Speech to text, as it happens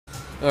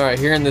Alright,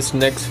 here in this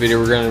next video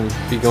we're going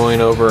to be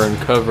going over and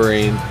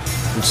covering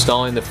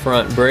installing the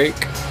front brake,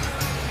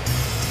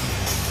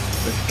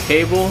 the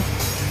cable,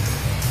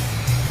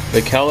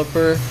 the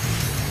caliper,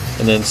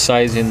 and then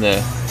sizing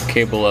the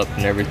cable up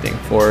and everything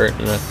for it,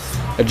 and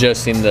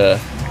adjusting the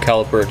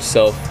caliper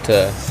itself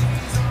to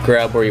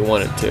grab where you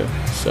want it to.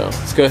 So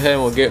let's go ahead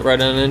and we'll get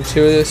right on into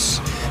this.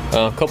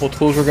 A couple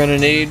tools we're going to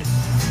need.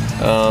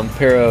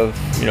 Pair of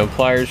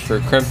pliers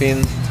for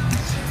crimping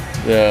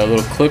the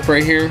little clip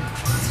right here.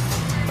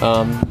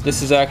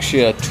 This is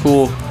actually a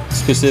tool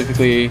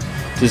specifically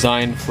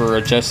designed for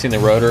adjusting the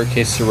rotor in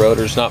case the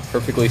rotor is not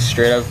perfectly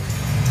straight up.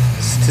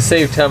 To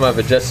save time, I've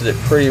adjusted it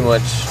pretty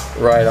much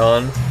right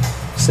on,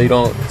 so you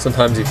don't,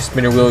 sometimes if you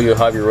spin your wheel you'll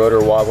have your rotor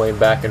wobbling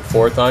back and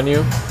forth on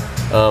you.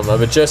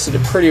 I've adjusted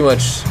it pretty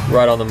much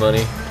right on the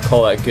money,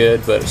 call that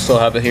good, but still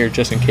have it here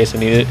just in case I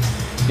need it.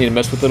 Need to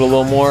mess with it a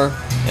little more,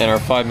 and our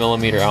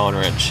 5mm Allen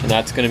wrench, and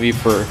that's going to be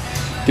for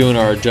doing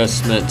our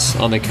adjustments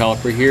on the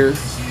caliper here.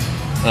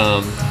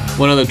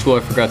 One other tool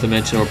I forgot to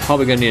mention, we're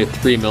probably going to need a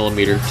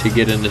 3mm to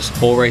get in this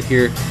hole right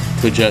here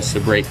to adjust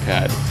the brake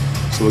pad.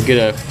 So we'll get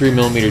a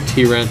 3mm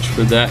T-wrench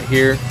for that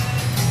here.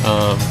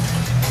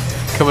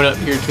 Coming up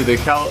here to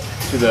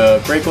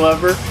the brake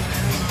lever,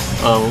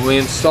 when we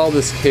install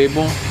this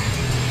cable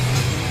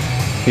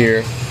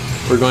here,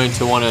 we're going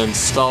to want to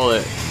install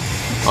it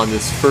on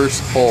this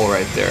first hole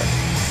right there.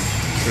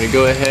 So we're going to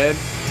go ahead,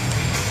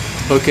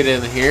 hook it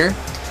in here,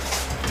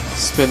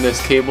 spin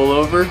this cable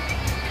over,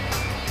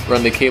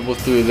 run the cable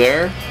through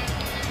there,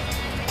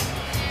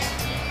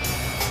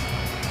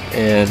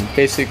 and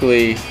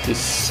basically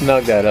just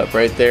snug that up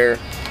right there.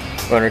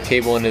 Run our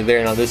cable into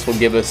there. Now this will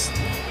give us,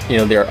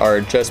 our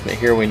adjustment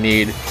here we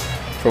need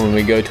for when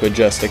we go to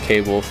adjust the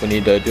cable if we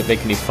need to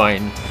make any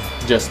fine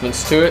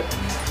adjustments to it.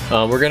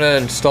 We're going to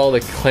install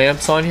the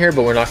clamps on here,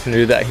 but we're not going to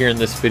do that here in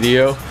this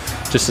video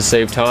just to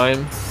save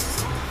time.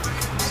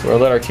 So we'll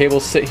let our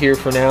cable sit here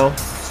for now.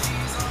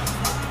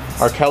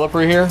 Our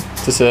caliper here,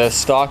 this is a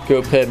stock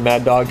GoPed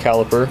Mad Dog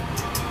caliper.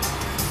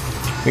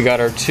 We got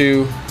our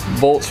 2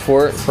 bolts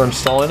for it for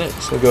installing it,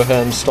 so we'll go ahead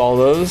and install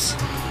those.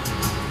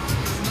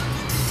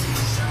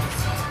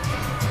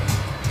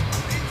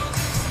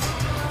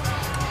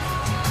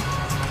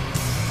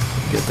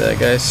 Get that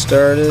guy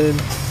started.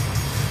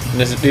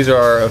 And these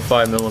are a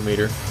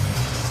 5mm.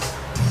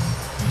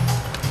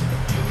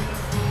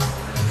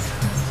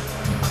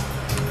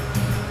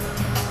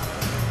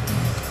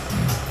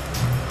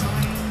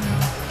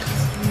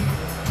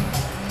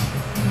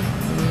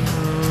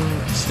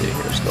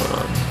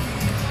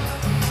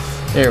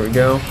 There we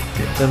go.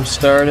 Get them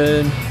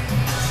started.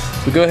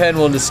 So go ahead and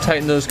we'll just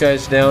tighten those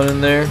guys down in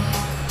there.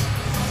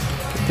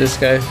 Get this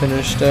guy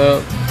finished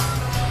up.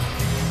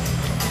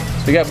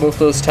 So we got both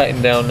those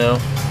tightened down now.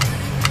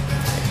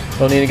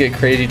 Don't need to get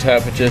crazy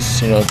tight, but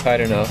just tight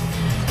enough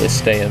to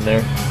stay in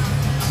there.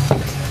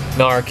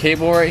 Now our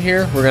cable right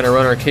here, we're going to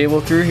run our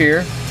cable through here.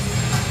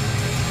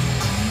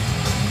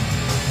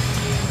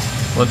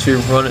 Once we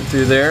run it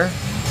through there,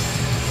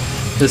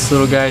 this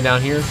little guy down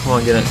here, come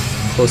on, get it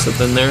close up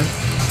in there.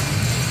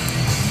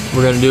 What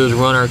we're going to do is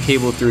run our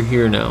cable through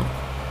here now.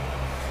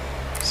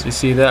 So you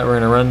see that? We're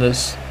going to run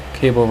this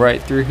cable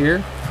right through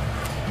here,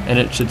 and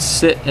it should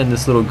sit in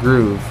this little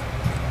groove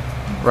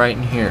right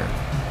in here.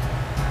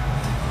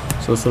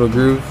 So this little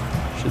groove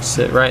should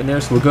sit right in there.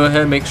 So we'll go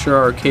ahead and make sure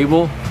our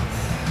cable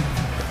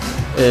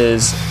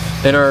is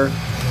in our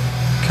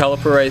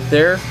caliper right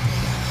there,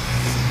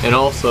 and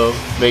also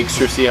make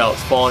sure, see how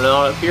it's falling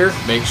out up here?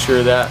 Make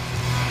sure that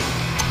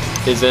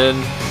is in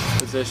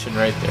position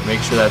right there. Make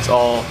sure that's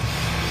all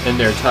in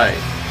there tight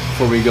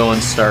before we go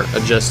and start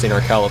adjusting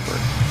our caliper.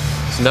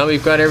 So now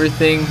we've got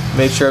everything,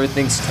 made sure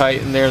everything's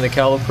tight in there in the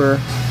caliper,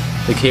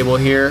 the cable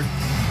here.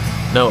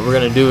 Now what we're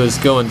going to do is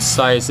go and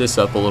size this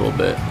up a little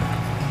bit.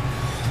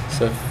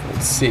 So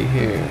let's see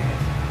here.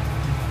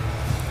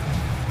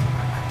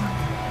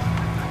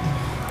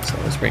 So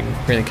let's bring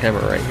the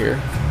camera right here.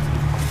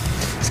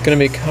 It's going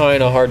to be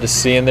kind of hard to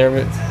see in there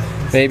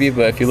maybe,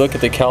 but if you look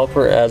at the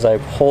caliper as I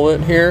pull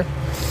it here,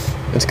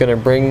 it's going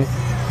to bring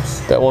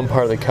that one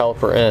part of the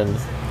caliper in.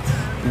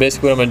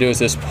 Basically what I'm going to do is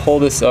just pull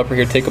this up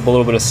here, take up a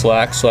little bit of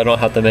slack so I don't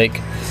have to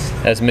make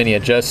as many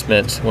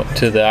adjustments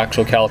to the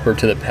actual caliper,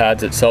 to the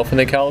pads itself in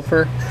the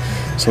caliper.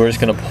 So we're just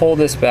going to pull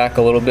this back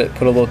a little bit,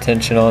 put a little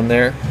tension on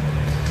there,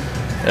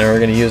 and we're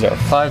going to use our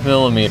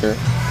 5mm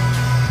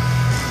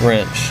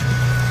wrench.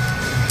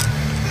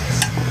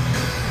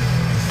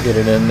 Get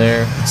it in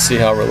there, see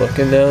how we're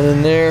looking down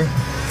in there.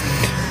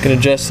 Going to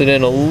adjust it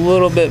in a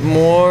little bit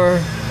more.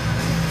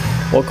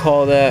 We'll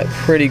call that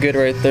pretty good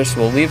right there,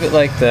 so we'll leave it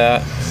like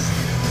that.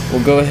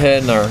 We'll go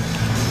ahead and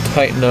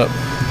tighten up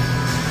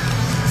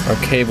our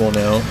cable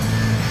now.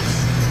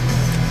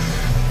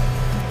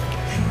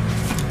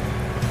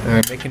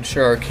 Alright, making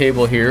sure our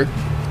cable here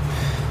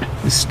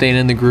is staying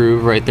in the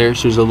groove right there.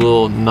 So there's a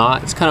little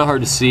knot. It's kind of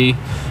hard to see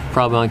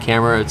probably on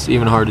camera. It's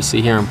even hard to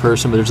see here in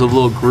person, but there's a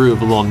little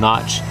groove, a little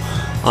notch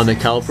on the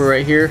caliper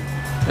right here,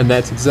 and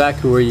that's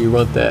exactly where you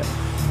want that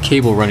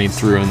cable running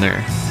through in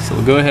there. So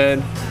we'll go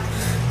ahead,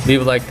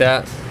 leave it like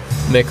that.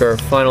 make our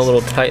final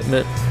little tighten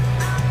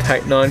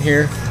on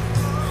here.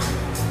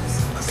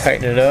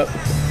 Tighten it up.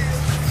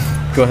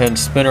 Go ahead and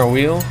spin our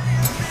wheel.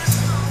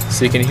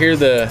 So you can hear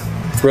the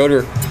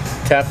rotor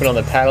tapping on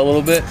the pad a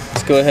little bit.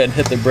 Let's go ahead and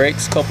hit the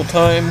brakes a couple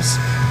times.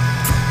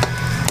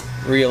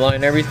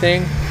 Realign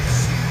everything.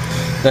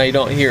 Now you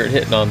don't hear it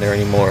hitting on there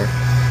anymore.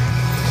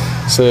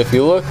 So if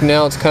you look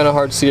now, it's kind of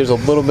hard to see. There's a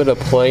little bit of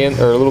play in,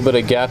 or a little bit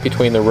of gap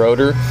between the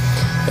rotor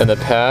and the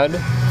pad.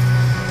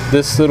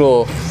 This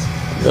little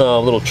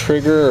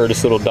trigger, or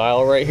this little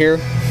dial right here,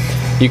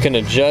 you can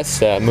adjust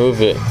that,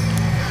 move it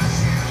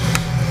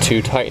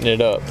to tighten it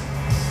up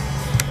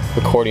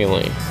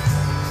accordingly.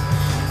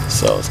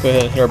 So let's go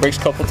ahead and hit our brakes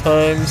a couple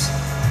times.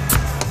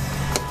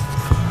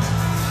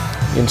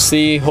 You can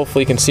see,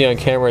 hopefully you can see on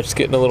camera, it's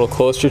getting a little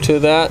closer to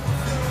that.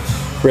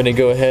 We're going to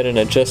go ahead and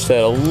adjust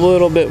that a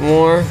little bit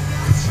more.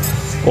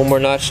 One more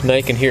notch, now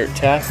you can hear it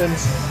tapping.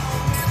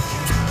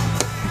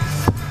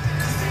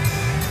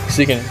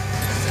 So you can,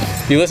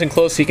 if you listen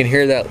close, you can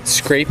hear that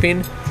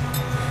scraping.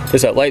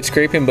 There's that light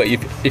scraping, but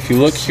if you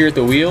look here at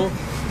the wheel,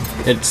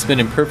 it's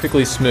spinning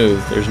perfectly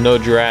smooth. There's no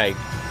drag.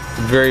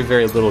 Very,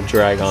 very little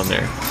drag on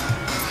there.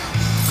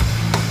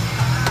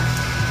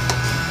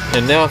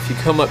 And now if you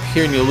come up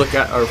here and you look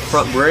at our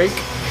front brake,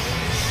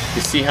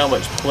 you see how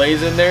much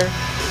play's in there.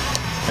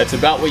 That's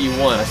about what you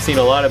want. I've seen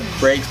a lot of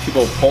brakes,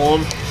 people pull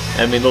them,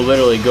 I mean, they'll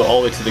literally go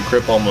all the way to the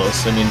grip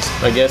almost. I mean,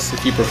 I guess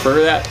if you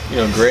prefer that, you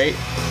know, great.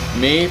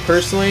 Me,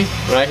 personally,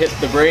 when I hit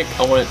the brake,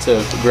 I want it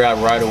to grab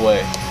right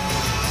away.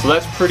 So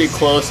that's pretty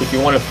close. If you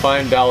want to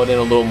fine dial it in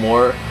a little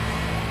more,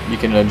 you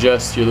can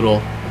adjust your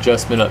little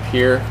adjustment up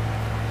here.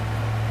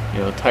 You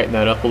know, tighten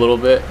that up a little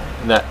bit,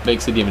 and that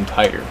makes it even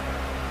tighter.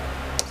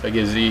 So that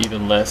gives you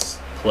even less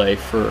play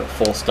for a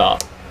full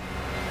stop.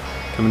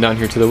 Coming down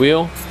here to the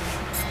wheel.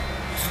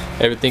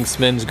 Everything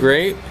spins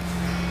great.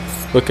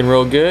 Looking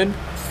real good.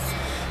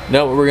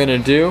 Now what we're gonna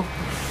do,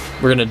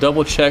 we're gonna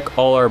double check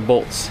all our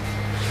bolts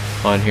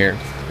on here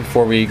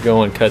before we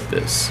go and cut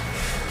this.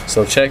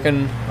 So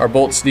checking our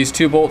bolts, these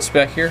two bolts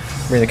back here,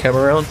 bring the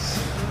camera around.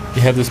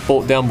 You have this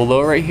bolt down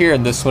below right here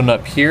and this one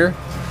up here.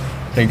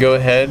 And go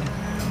ahead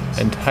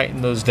and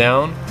tighten those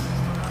down,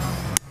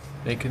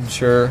 making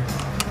sure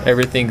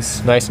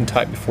everything's nice and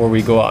tight before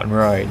we go out and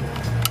ride.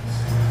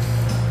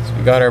 So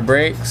we got our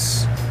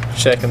brakes,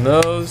 checking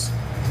those,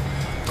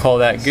 call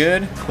that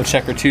good. We'll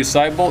check our two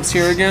side bolts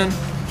here again.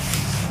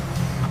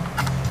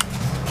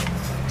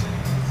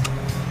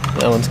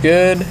 That one's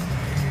good.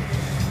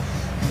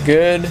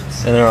 Good.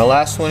 And then our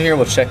last one here,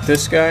 we'll check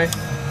this guy.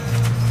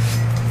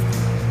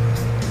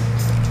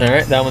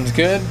 Alright, that one's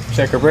good.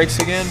 Check our brakes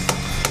again.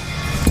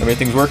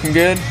 Everything's working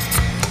good.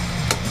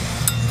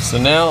 So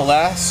now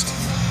last,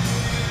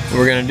 what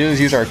we're going to do is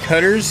use our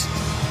cutters.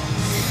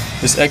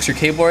 This extra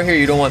cable right here,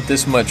 you don't want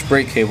this much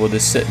brake cable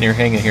just sitting here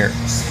hanging here.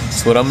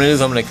 So what I'm going to do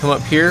is I'm going to come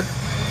up here,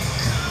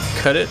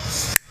 cut it.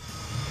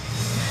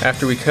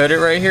 After we cut it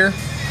right here,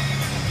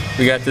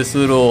 we got this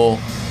little,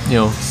 you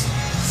know,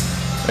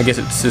 I guess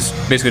it's just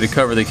basically to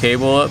cover the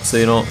cable up so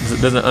it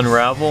doesn't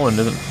unravel and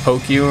doesn't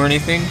poke you or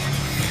anything.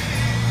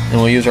 And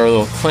we'll use our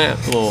little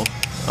clamp, little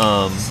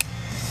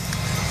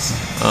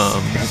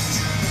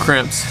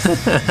crimps,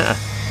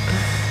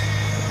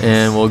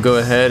 and we'll go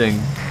ahead and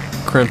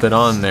crimp it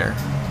on there.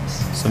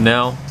 So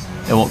now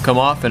it won't come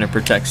off and it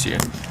protects you.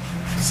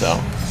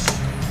 So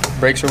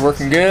brakes are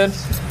working good.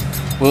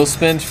 Wheel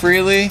spins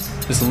freely.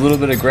 Just a little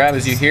bit of grab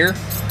as you hear.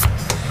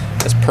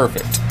 That's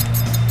perfect.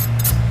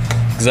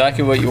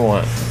 Exactly what you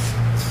want.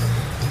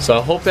 So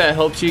I hope that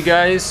helps you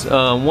guys.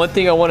 One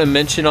thing I want to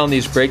mention on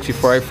these brakes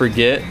before I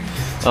forget,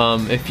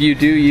 if you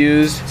do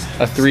use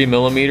a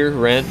 3mm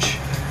wrench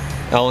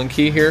Allen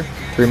key here,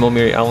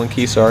 3mm Allen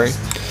key, sorry,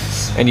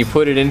 and you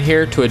put it in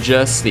here to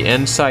adjust the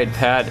inside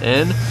pad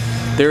in,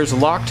 there's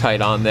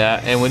Loctite on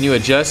that, and when you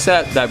adjust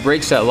that, that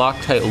breaks that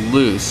Loctite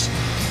loose.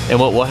 And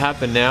what will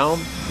happen now,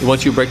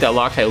 once you break that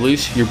Loctite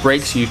loose, your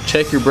brakes, you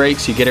check your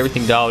brakes, you get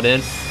everything dialed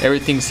in,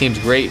 everything seems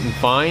great and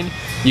fine.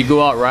 You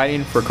go out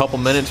riding for a couple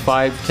minutes,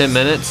 5-10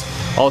 minutes,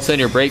 all of a sudden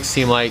your brakes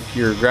seem like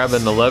you're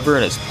grabbing the lever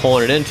and it's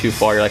pulling it in too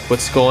far. You're like,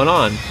 what's going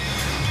on?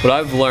 What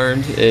I've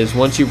learned is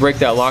once you break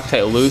that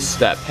Loctite loose,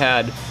 that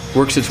pad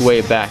works its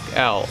way back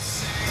out.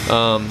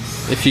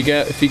 If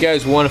you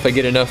guys want, if I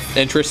get enough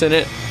interest in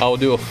it, I'll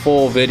do a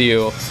full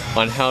video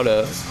on how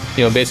to,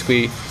 you know,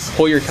 basically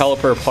pull your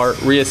caliper apart,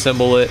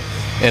 reassemble it,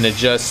 and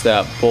adjust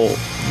that bolt,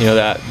 you know,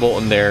 that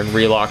bolt in there, and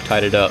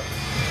re-Loctite it up.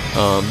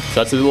 So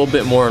that's a little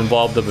bit more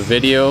involved of a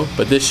video,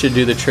 but this should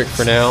do the trick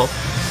for now.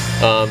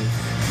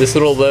 This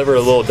little lever, a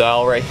little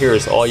dial right here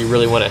is all you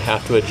really want to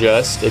have to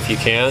adjust if you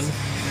can.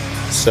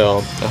 So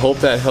I hope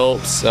that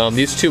helps.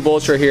 These two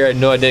bolts right here, I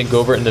know I didn't go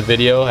over it in the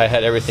video. I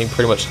had everything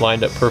pretty much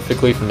lined up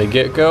perfectly from the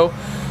get-go.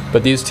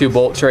 But these two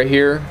bolts right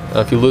here,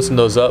 if you loosen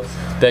those up,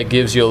 that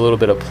gives you a little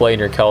bit of play in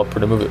your caliper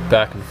to move it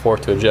back and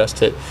forth to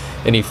adjust it,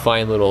 any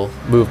fine little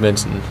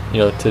movements, and you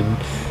know, to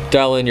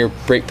dial in your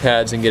brake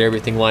pads and get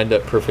everything lined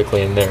up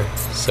perfectly in there.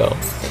 So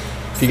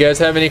if you guys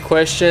have any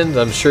questions,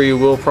 I'm sure you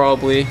will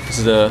probably. This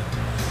is a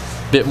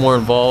bit more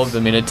involved.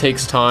 I mean, it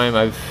takes time.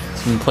 I've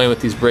I've been playing with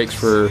these brakes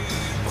for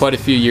quite a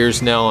few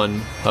years now,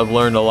 and I've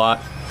learned a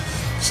lot.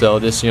 So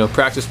just,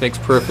 practice makes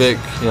perfect.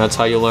 That's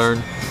how you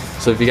learn.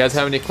 So if you guys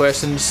have any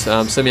questions,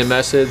 send me a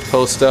message,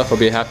 post stuff. I'll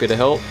be happy to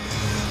help.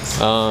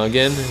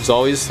 Again, as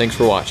always, thanks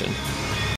for watching.